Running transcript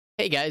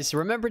Hey guys,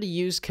 remember to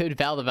use code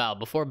VALtheVAL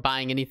before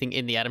buying anything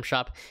in the item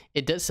shop.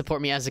 It does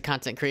support me as a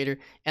content creator,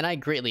 and I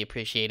greatly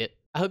appreciate it.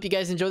 I hope you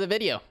guys enjoy the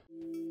video.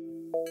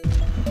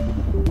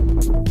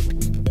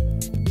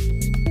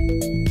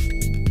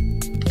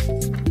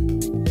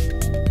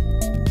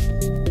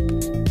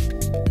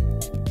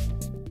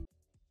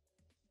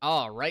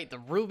 Alright, the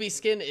Ruby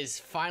skin is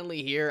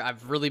finally here.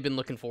 I've really been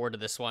looking forward to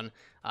this one.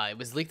 It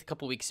was leaked a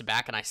couple weeks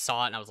back, and I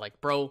saw it, and I was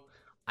like, bro,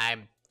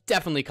 I'm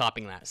definitely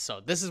copying that. So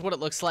this is what it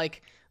looks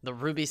like. The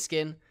Ruby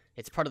skin.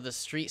 It's part of the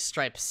Street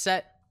Stripe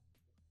set.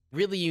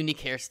 Really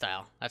unique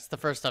hairstyle. That's the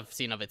first I've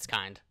seen of its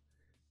kind.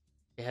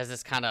 It has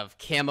this kind of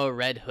camo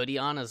red hoodie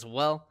on as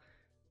well.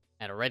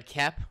 And a red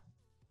cap.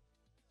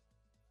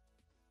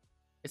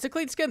 It's a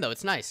clean skin though.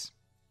 It's nice.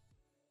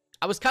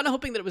 I was kind of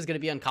hoping that it was going to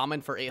be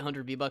uncommon for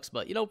 800 V-Bucks,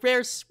 but you know,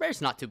 rare's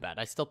not too bad.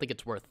 I still think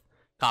it's worth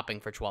copping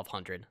for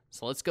 1200.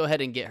 So let's go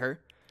ahead and get her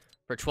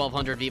for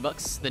 1200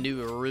 V-Bucks, the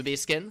new Ruby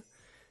skin.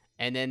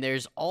 And then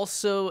there's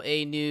also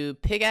a new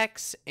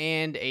pickaxe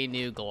and a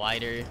new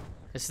glider.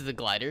 This is the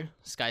glider,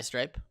 Sky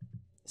Stripe.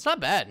 It's not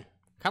bad.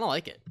 Kind of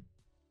like it.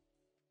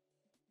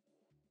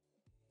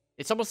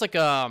 It's almost like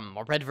a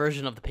red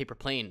version of the paper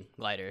plane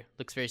glider.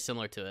 Looks very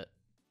similar to it.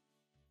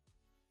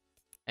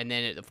 And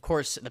then, of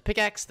course, the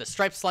pickaxe, the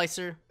stripe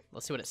slicer.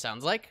 Let's see what it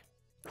sounds like.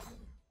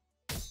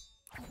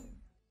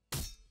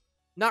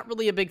 Not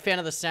really a big fan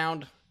of the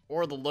sound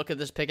or the look of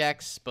this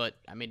pickaxe, but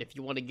I mean, if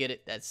you want to get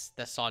it,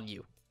 that's on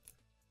you.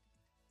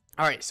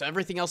 Alright, so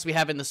everything else we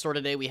have in the store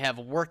today, we have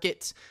Work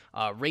It,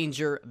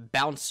 Ranger,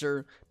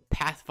 Bouncer,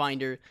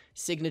 Pathfinder,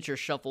 Signature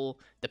Shuffle,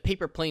 the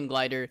Paper Plane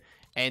Glider,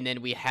 and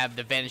then we have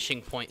the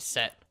Vanishing Point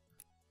set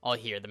all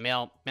here. The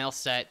male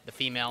set, the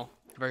female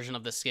version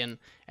of the skin,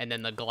 and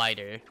then the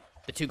glider,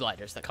 the two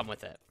gliders that come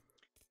with it.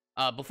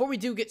 Before we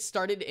do get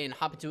started and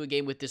hop into a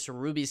game with this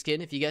Ruby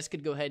skin, if you guys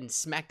could go ahead and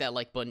smack that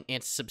like button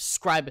and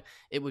subscribe,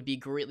 it would be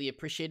greatly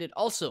appreciated.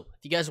 Also, if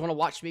you guys want to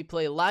watch me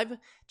play live,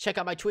 check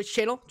out my Twitch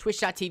channel,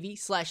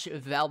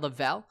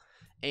 twitch.tv/VALtheVAL.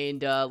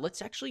 And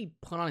let's actually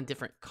put on a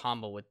different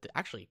combo with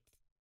actually,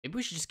 maybe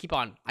we should just keep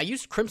on. I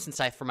used Crimson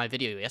Scythe for my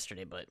video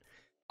yesterday, but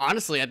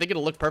honestly, I think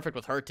it'll look perfect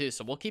with her too.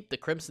 So we'll keep the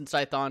Crimson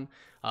Scythe on,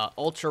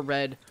 Ultra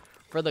Red.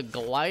 For the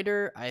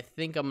glider, I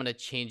think I'm going to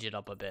change it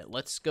up a bit.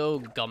 Let's go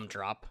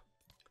Gumdrop,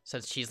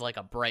 since she's like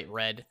a bright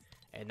red.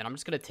 And then I'm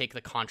just going to take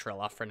the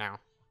contrail off for now.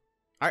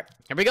 Alright,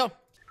 here we go.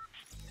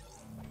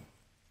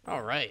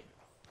 Alright.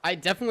 I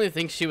definitely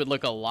think she would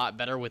look a lot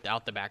better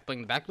without the back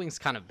bling. The back bling's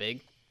kind of big.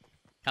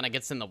 Kind of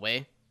gets in the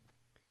way.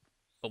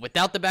 But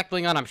without the back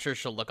bling on, I'm sure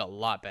she'll look a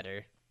lot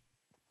better.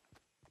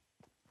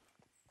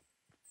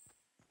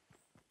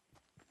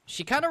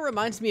 She kind of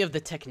reminds me of the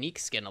Technique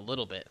skin a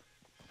little bit.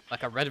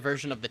 Like a red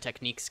version of the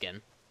Technique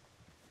skin.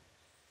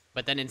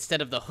 But then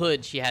instead of the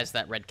hood, she has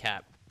that red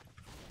cap.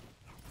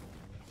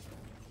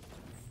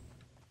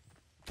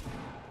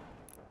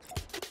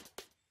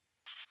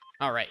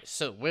 Alright,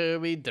 so where are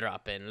we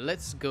dropping?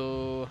 Let's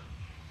go.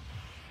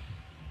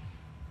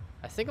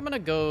 I think I'm gonna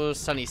go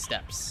Sunny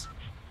Steps.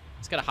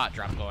 Let's get a hot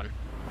drop going.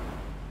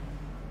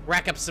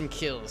 Rack up some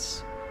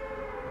kills.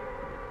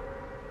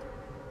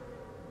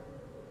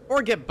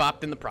 Or get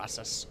bopped in the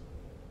process.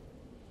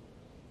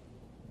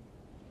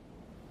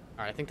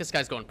 Alright, I think this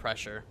guy's going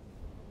pressure.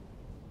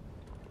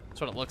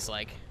 That's what it looks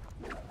like.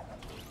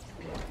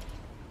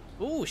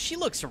 Ooh, she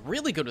looks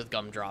really good with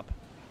Gumdrop.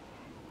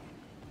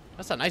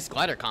 That's a nice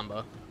glider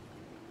combo.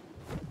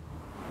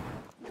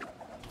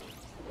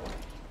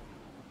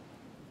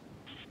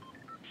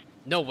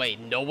 No way,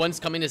 no one's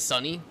coming to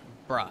Sunny?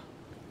 Bruh.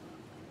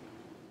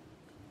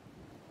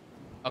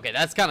 Okay,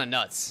 that's kind of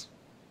nuts.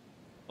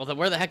 Well, then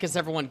where the heck is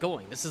everyone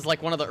going? This is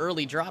like one of the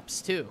early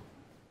drops, too.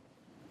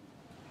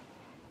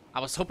 I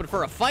was hoping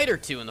for a fight or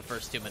two in the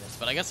first 2 minutes,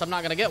 but I guess I'm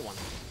not going to get one.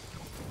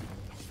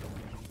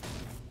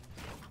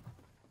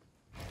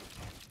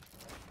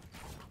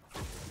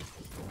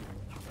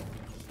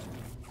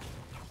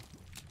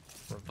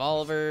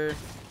 Revolver.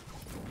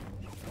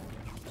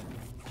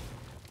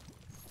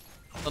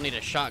 Still need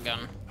a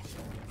shotgun.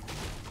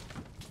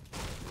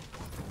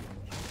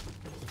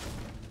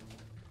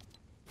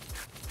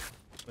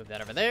 Move that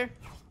over there.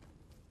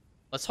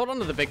 Let's hold on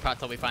to the big pot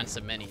till we find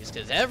some minis,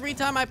 because every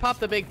time I pop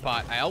the big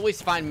pot, I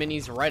always find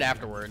minis right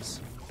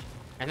afterwards.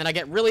 And then I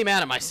get really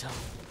mad at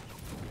myself.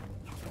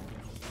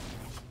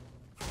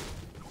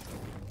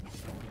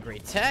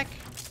 Great tech.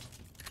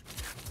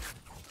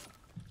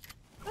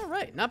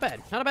 Alright, not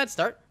bad. Not a bad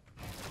start.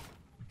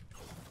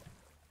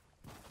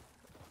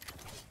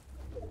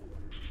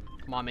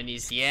 Come on,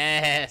 minis.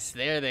 Yes,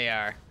 there they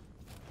are.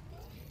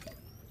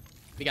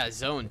 We got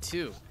zone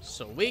too.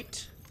 So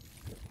wait.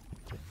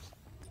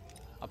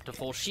 Up to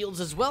full shields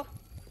as well.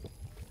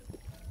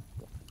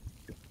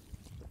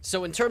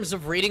 So in terms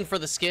of rating for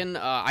the skin,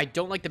 I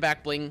don't like the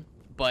back bling,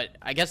 but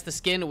I guess the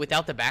skin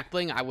without the back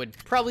bling, I would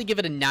probably give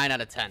it a 9 out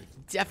of 10.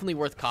 Definitely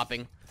worth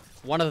copping.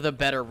 One of the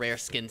better rare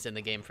skins in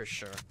the game for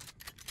sure.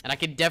 And I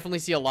could definitely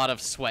see a lot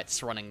of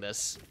sweats running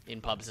this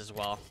in pubs as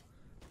well.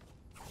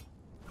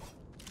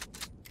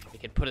 We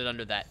could put it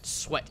under that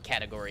sweat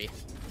category.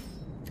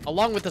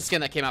 Along with the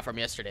skin that came out from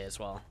yesterday as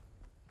well.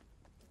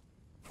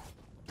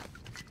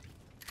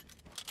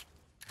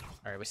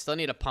 Alright, we still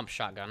need a pump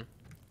shotgun.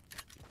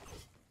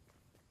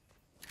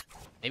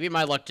 Maybe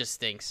my luck just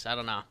stinks. I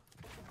don't know.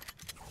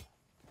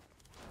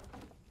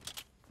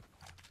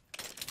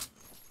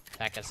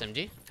 Attack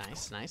SMG.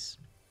 Nice, nice.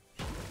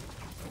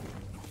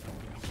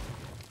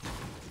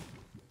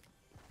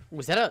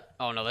 Was that a...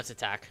 Oh, no, that's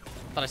attack.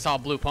 Thought I saw a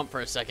blue pump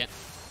for a second.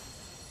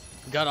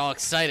 Got all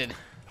excited.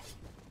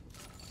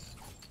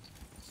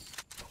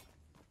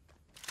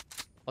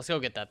 Let's go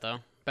get that, though.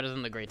 Better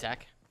than the gray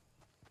tack.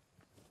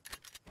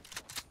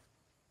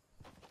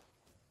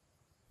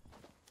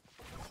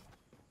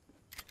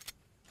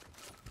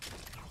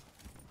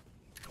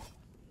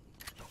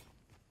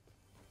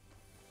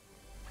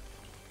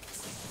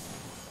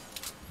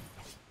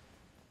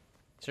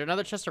 Is there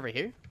another chest over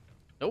here?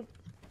 Nope.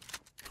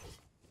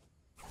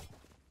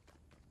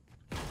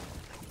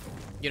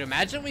 You'd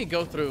imagine we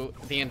go through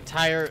the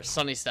entire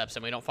Sunny Steps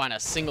and we don't find a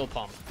single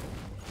pump.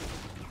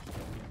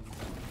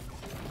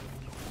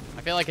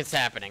 I feel like it's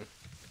happening.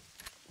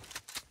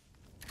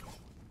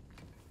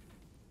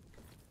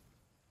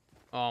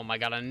 Oh my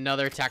god,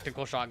 another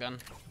tactical shotgun.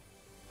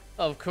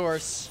 Of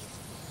course.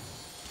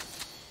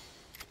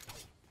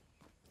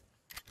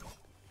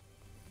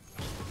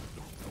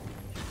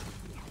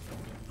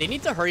 They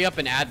need to hurry up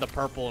and add the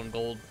purple and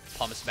gold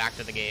pumps back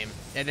to the game,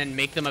 and then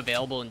make them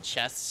available in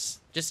chests,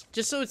 just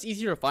so it's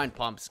easier to find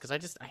pumps.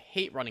 Because I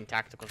hate running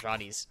tactical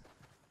shotties.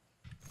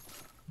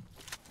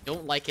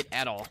 Don't like it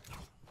at all.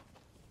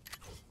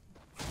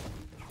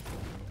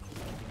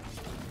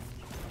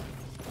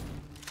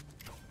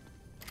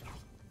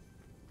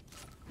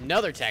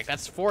 Another tack.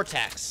 That's 4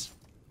 tacks.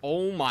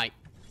 Oh my.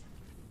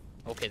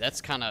 Okay, that's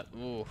kind of.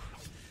 Ooh.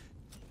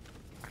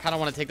 I kind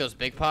of want to take those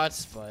big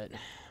pots, but.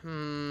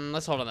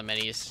 Let's hold on the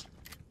minis.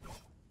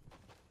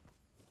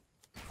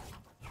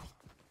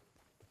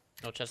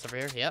 No chest over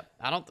here. Yep.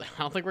 I don't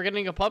think we're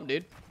getting a pump,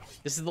 dude.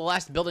 This is the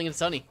last building in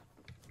Sunny.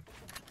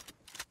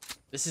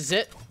 This is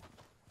it.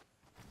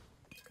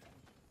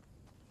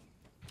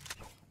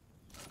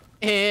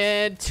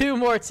 And 2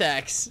 more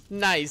tacks.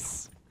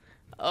 Nice.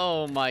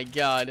 Oh my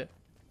god.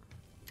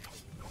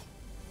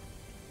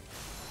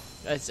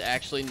 That's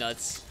actually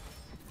nuts.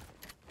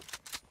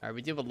 Alright,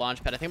 we do have a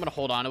launch pad. I think I'm going to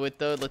hold on to it,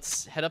 though.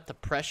 Let's head up to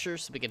pressure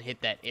so we can hit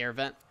that air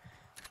vent.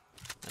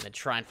 And then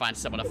try and find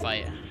someone to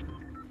fight.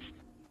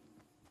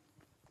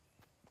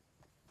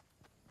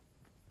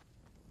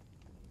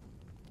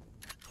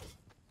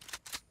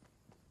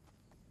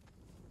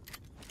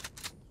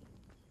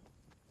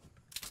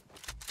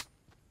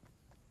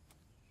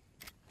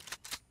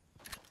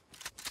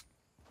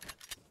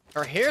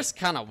 Her hair's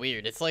kind of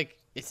weird. It's like,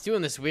 it's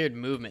doing this weird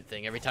movement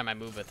thing every time I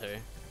move with her.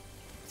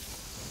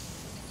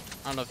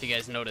 I don't know if you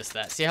guys noticed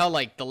that. See how,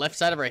 like, the left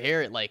side of her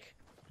hair, it, like,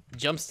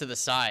 jumps to the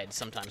side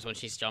sometimes when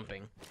she's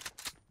jumping.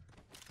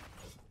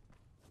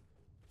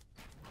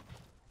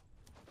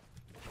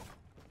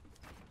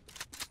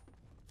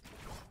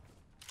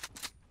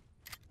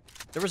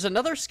 There was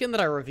another skin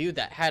that I reviewed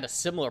that had a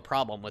similar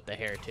problem with the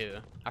hair, too.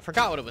 I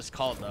forgot what it was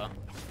called, though.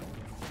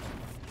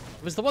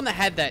 It was the one that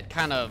had that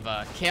kind of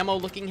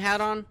camo-looking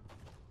hat on.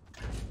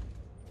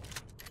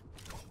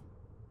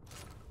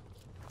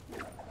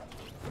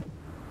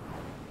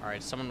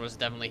 Alright, someone was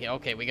definitely here.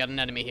 Okay, we got an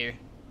enemy here.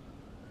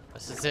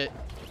 This is it.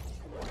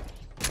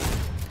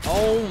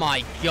 Oh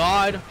my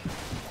god.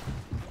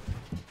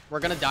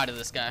 We're gonna die to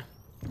this guy.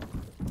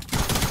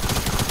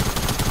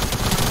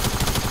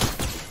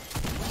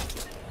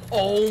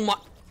 Oh my.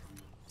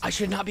 I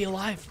should not be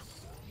alive.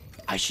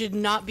 I should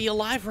not be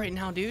alive right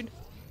now, dude.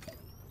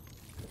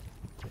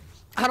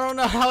 I don't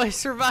know how I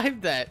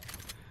survived that.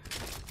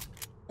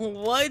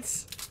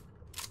 What?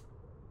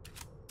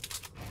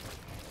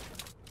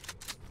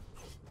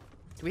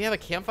 Do we have a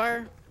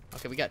campfire?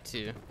 Okay, we got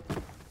 2.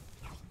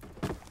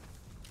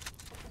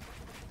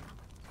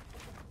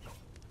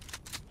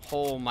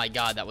 Oh my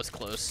god, that was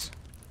close.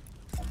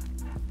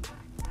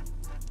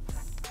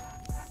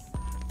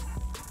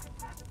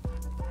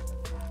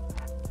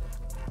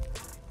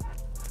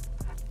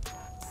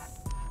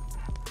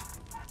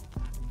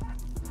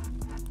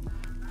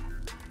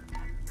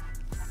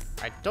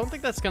 I don't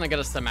think that's gonna get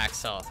us to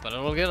max health, but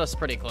it'll get us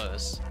pretty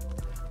close.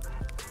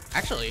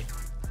 Actually,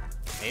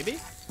 maybe?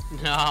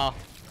 No.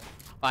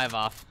 5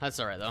 off. That's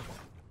alright, though.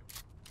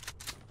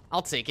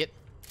 I'll take it.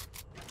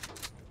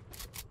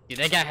 Dude,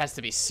 that guy has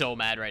to be so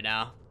mad right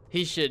now.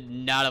 He should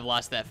not have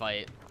lost that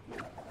fight.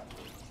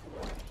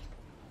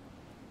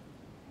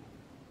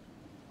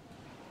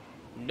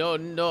 No,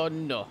 no,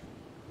 no.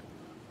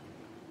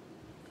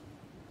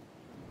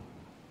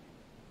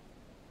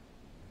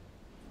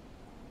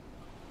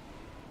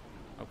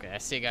 Okay, I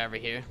see a guy over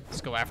here.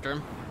 Let's go after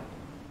him.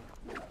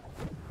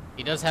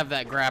 He does have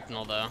that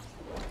grapnel, though.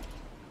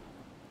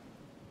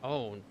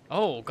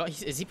 Oh, God,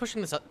 is he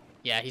pushing this up?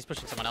 Yeah, he's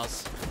pushing someone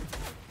else.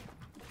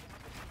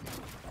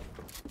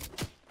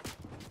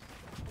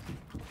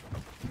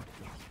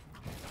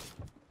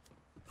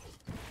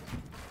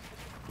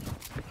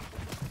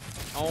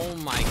 Oh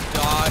my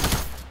god.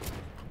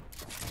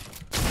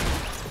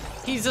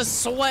 He's a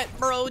sweat,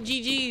 bro.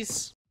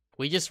 GG's.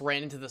 We just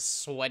ran into the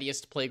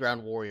sweatiest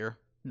playground warrior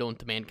known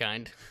to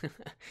mankind.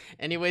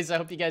 Anyways, I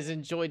hope you guys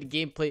enjoyed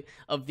gameplay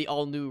of the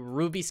all-new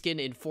Ruby skin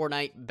in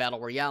Fortnite Battle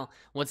Royale.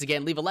 Once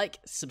again, leave a like,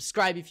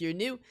 subscribe if you're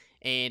new,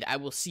 and I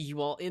will see you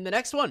all in the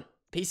next one.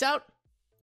 Peace out.